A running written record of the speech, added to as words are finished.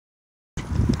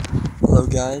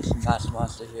Hello guys, Master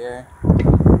Monster here.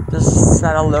 This is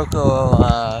at a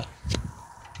local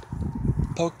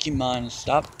Pokemon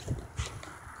stop.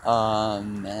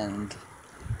 And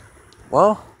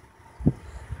well,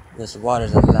 this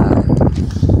water's alive.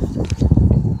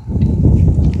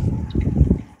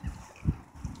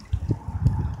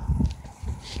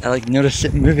 I noticed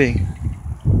it moving.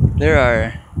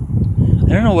 I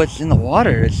don't know what's in the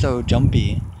water, it's so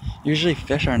jumpy. Usually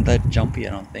fish aren't that jumpy, I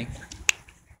don't think.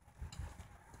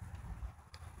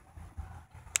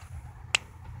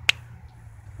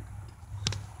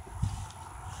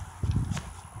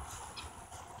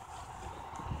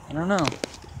 I don't know.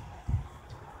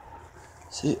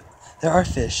 See, there are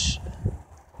fish.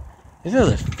 Maybe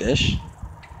those are fish.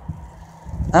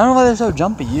 I don't know why they're so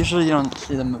jumpy. Usually you don't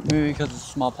see them, maybe because it's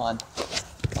a small pond.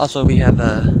 Also, we have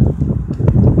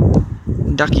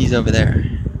duckies over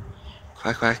there.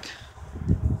 Quack quack.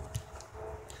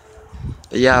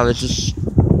 But yeah, I was just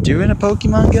doing a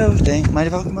Pokemon Go thing, my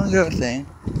Pokemon Go thing,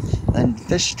 and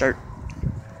fish start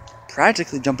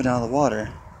practically jumping out of the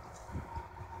water.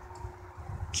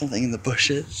 Something in the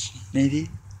bushes, maybe.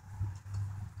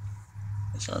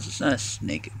 It's not a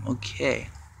snake. Okay.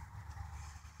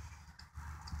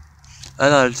 I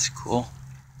thought it's cool.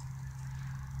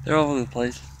 They're all over the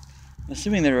place. I'm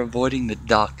assuming they're avoiding the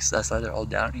docks. That's why they're all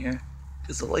down here.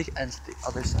 Because the lake ends at the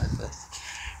other side of this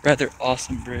rather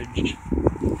awesome bridge.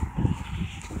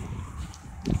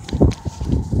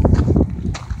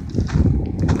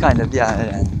 Kind of, yeah,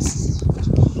 it ends.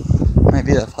 Might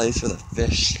be the place for the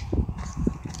fish.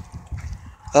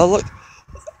 Oh look,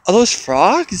 are those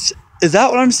frogs? Is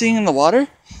that what I'm seeing in the water?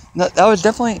 That was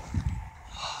definitely,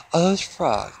 are those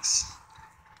frogs?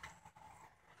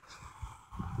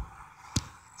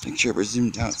 Make sure we're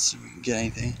zoomed out so we can get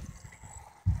anything.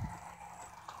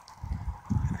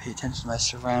 Pay attention to my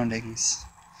surroundings.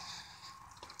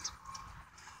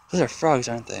 Those are frogs,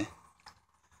 aren't they?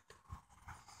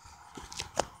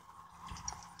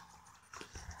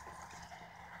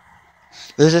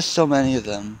 There's just so many of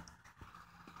them.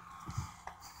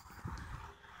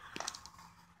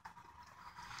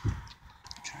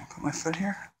 Can I put my foot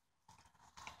here?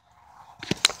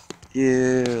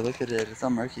 Ew, look at it. It's all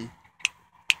murky.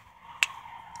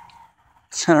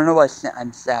 I don't know why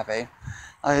I'm sappy.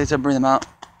 I had to bring them out.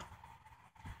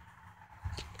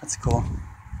 That's cool.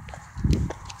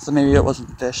 So maybe it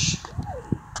wasn't fish.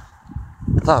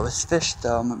 I thought it was fish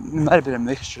though. It might have been a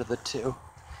mixture of the two.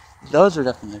 Those are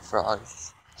definitely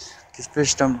frogs. Because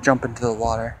fish don't jump into the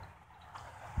water.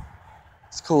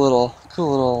 It's cool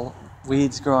little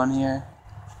weeds growing here.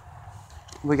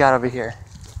 What we got over here?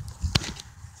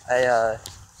 My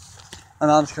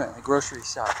mom's currently grocery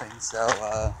shopping, so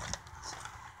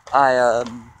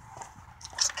I'm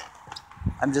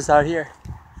just out here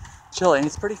chilling.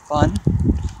 It's pretty fun.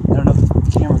 I don't know if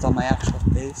the camera's on my actual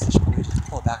face. I should probably just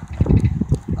pull it back.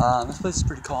 This place is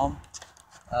pretty calm.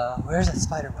 Where's that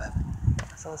spider web?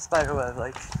 I saw a spider web,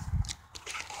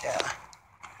 yeah.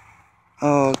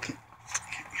 Oh, can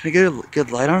I get a good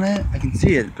light on it? I can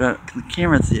see it, but can the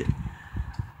camera see it?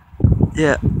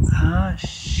 Yeah. Ah,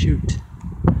 shoot.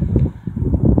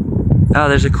 Oh,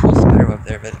 there's a cool spider web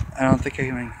there, but I don't think I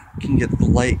can get the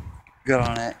light good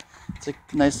on it. It's a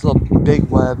nice little big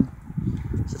web.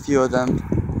 There's a few of them.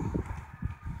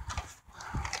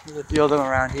 There's a few of them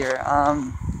around here.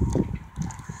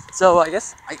 So I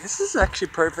guess this is actually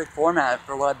perfect format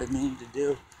for what I've been meaning to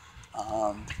do.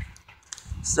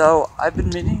 So I've been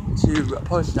meaning to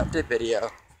post an update video.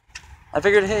 I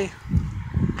figured, hey,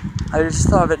 I just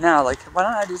thought of it now. Why don't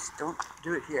I just don't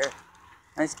do it here?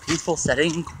 Nice peaceful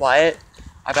setting, quiet.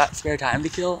 I've got spare time to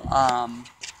kill. So I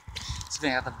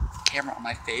got the camera on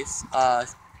my face. I'm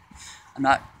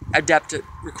not adept at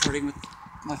recording with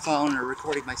my phone or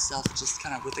recording myself, just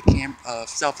kind of with a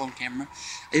cell phone camera.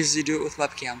 I usually do it with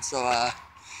webcam. So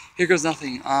here goes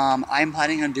nothing. I'm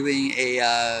planning on doing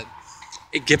a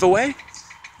giveaway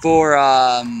for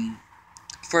a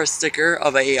sticker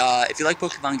of if you like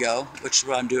Pokemon Go, which is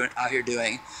what I'm out here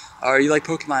doing, or you like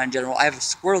Pokemon in general. I have a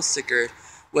squirrel sticker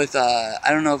with I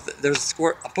don't know if there's a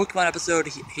Pokemon episode.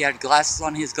 He had glasses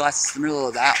on. He has glasses in the middle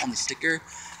of that on the sticker,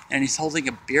 and he's holding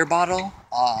a beer bottle.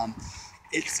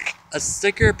 It's a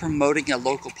sticker promoting a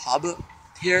local pub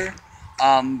here,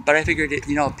 but I figured if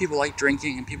people like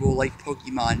drinking and people like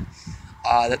Pokemon,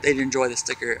 that they'd enjoy the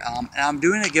sticker. And I'm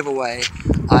doing a giveaway.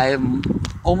 I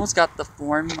almost got the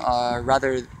form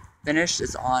rather finished.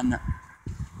 It's on a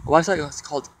website. It's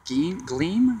called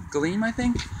Gleam, I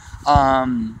think.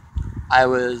 I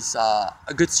was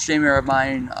a good streamer of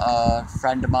mine, a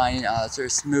friend of mine,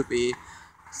 SirShmoopy,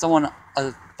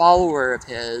 a follower of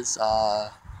his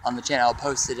on the channel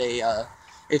posted a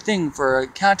a thing for a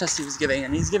contest he was giving,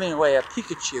 and he's giving away a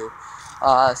Pikachu.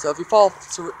 So if you follow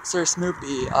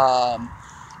SirShmoopy,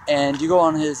 and you go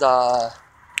on his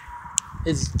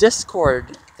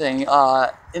Discord thing,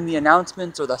 in the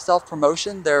announcements or the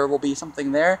self-promotion, there will be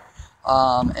something there.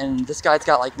 And this guy's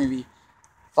got like maybe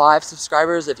 5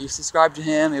 subscribers. If you subscribe to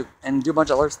him and do a bunch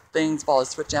of other things, follow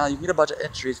his Twitch channel, you can get a bunch of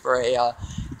entries for a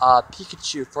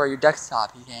Pikachu for your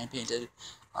desktop he hand painted.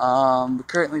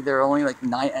 Currently there are only like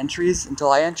 9 entries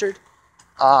until I entered.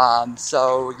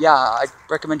 So yeah, I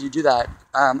recommend you do that.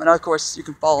 And of course you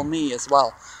can follow me as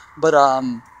well. But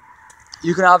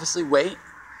you can obviously wait.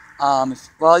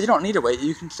 Well, you don't need to wait.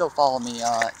 You can still follow me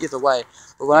either way.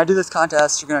 But when I do this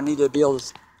contest, you're gonna need to be able to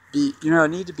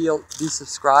be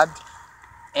subscribed.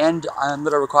 And I'm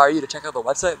going to require you to check out the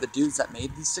website of the dudes that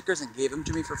made these stickers and gave them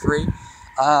to me for free.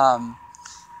 I'm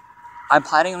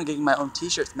planning on getting my own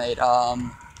t-shirts made.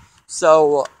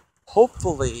 So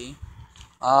hopefully,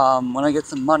 when I get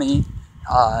some money,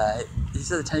 he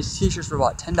said the t-shirts for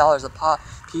about $10 a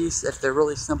piece if they're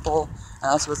really simple.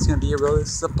 And that's what's going to be a really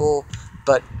simple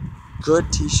but good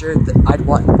t-shirt that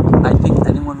I think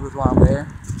anyone would want to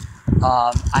wear.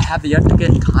 I have yet to get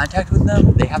in contact with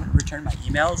them. They haven't returned my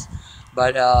emails.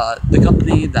 But the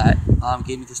company that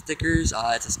gave me the stickers,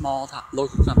 it's a small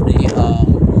local company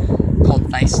called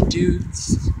Nice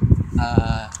Dudes.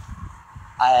 I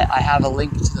have a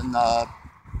link to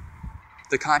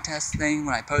the contest thing.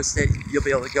 When I post it, you'll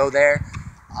be able to go there.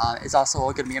 It's also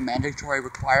going to be a mandatory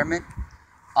requirement,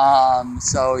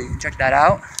 so you can check that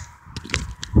out.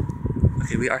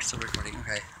 Okay, we are still recording.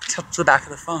 Okay, tilt to the back of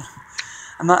the phone.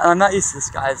 I'm not used to this,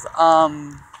 guys. I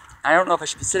don't know if I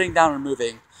should be sitting down or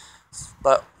moving.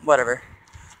 But whatever.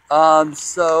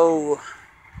 So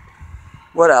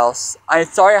what else?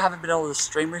 Sorry I haven't been able to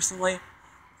stream recently.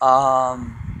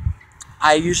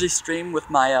 I usually stream with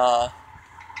my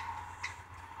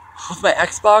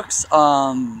Xbox.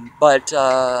 But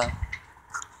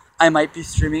I might be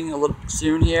streaming a little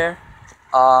soon here.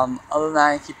 Other than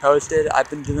that, I keep posted.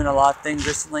 I've been doing a lot of things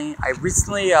recently. I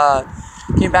recently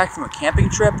came back from a camping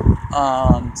trip.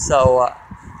 So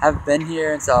I've been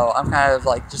here, and so I'm kind of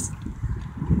like just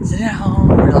sitting at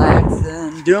home,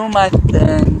 relaxing, doing my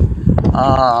thing.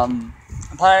 I'm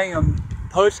planning on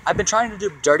I've been trying to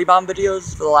do dirty bomb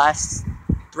videos for the last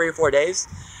 3 or 4 days,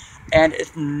 and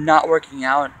it's not working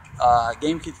out.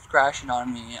 Game keeps crashing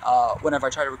on me whenever I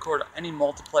try to record any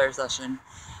multiplayer session.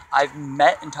 I've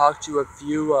met and talked to a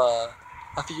few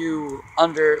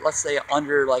under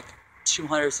like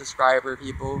 200 subscriber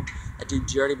people that do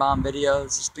dirty bomb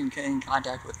videos. Just been getting in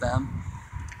contact with them.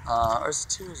 Or is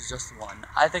it 2 or is it just 1?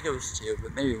 I think it was 2,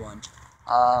 but maybe 1.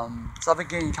 So I've been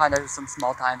getting in contact with some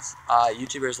small time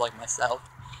YouTubers like myself,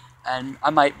 and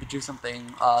I might do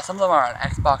something. Some of them are on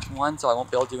Xbox One, so I won't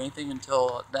be able to do anything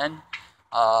until then.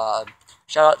 Shout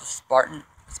out to Spartan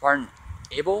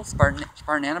Abel.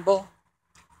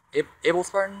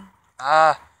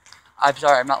 I'm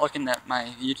sorry, I'm not looking at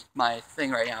my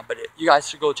thing right now, but you guys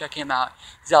should go check him out.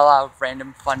 He's got a lot of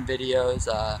random fun videos,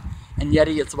 and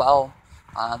Yeti as well.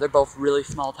 They're both really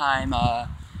small time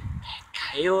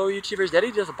Halo YouTubers.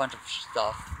 Yeti does a bunch of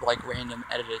stuff, like random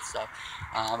edited stuff.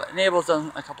 But Enable's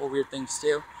done a couple weird things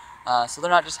too. So they're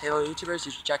not just Halo YouTubers,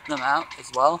 you should check them out as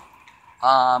well.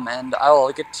 And I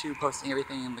will get to posting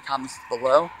everything in the comments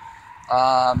below.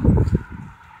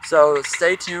 So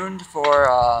stay tuned for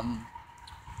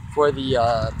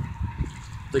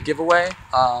the giveaway.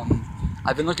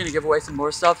 I've been looking to give away some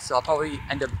more stuff, so I'll probably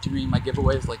end up doing my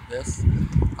giveaways like this,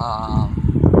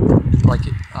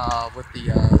 with the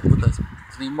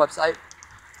Zine website.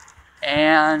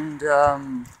 And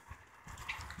as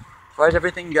far as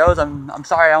everything goes, I'm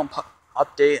sorry I don't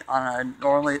update on a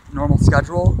normal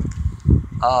schedule,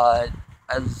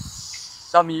 as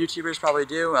some YouTubers probably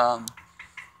do.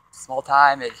 Small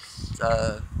time, it's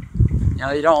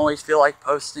you don't always feel like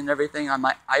posting everything.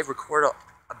 I record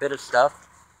a bit of stuff,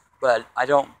 but I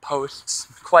don't post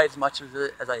quite as much of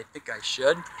it as I think I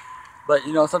should. But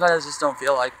sometimes I just don't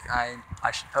feel like I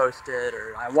should post it,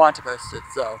 or I want to post it.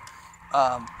 So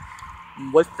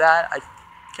with that, I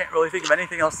can't really think of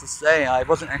anything else to say. I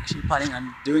wasn't actually planning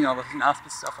on doing all this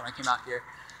announcement stuff when I came out here.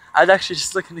 I was actually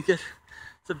just looking to get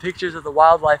some pictures of the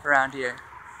wildlife around here.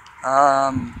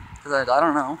 Because I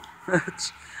don't know.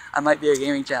 I might be a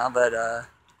gaming channel, but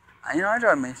I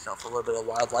enjoy myself a little bit of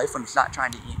wildlife when it's not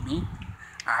trying to eat me.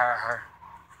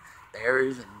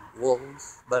 Bears and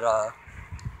wolves,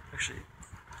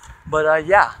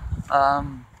 yeah.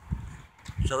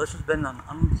 So this has been an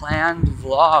unplanned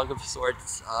vlog of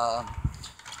sorts.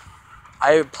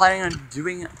 I'm planning on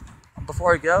doing,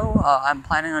 before I go, I'm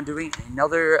planning on doing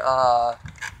another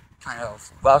kind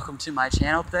of welcome to my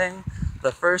channel thing.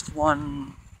 The first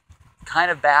one kind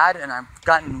of bad, and I've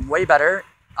gotten way better.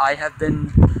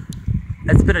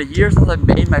 It's been a year since I've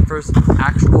made my first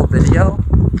actual video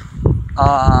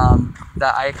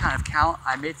that I kind of count.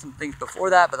 I made some things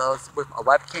before that, but that was with a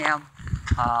webcam.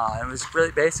 It was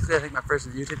really basically, I think my first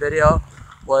YouTube video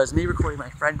was me recording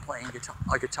my friend playing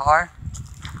a guitar.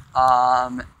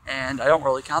 And I don't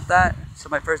really count that. So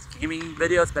my first gaming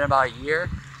video, it's been about a year.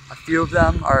 A few of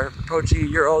them are approaching a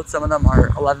year old, some of them are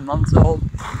 11 months old.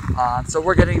 So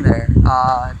we're getting there.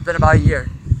 It's been about a year.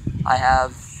 I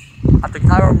have, at the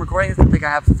time I'm recording this, I think I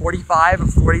have 45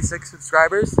 of 46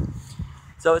 subscribers.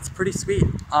 So it's pretty sweet.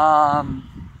 I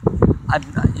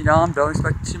don't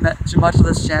expect too much of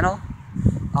this channel.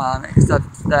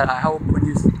 Except that I hope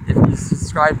if you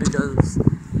subscribe because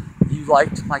you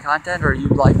liked my content, or you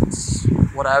liked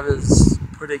what I was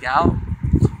putting out,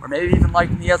 or maybe even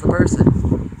liked me as a person.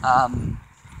 I'm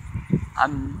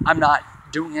not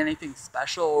doing anything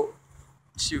special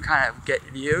to kind of get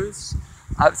views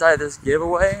outside of this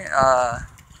giveaway,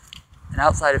 and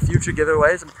outside of future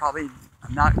giveaways.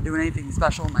 I'm not doing anything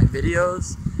special in my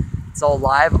videos. It's all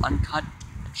live, uncut,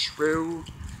 true.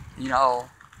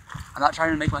 I'm not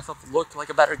trying to make myself look like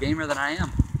a better gamer than I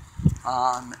am.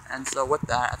 And so with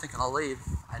that, I think I'll leave.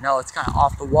 I know it's kind of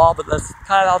off the wall, but that's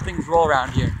kind of how things roll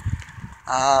around here.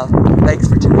 Thanks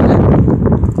for tuning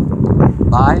in.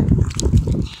 Bye.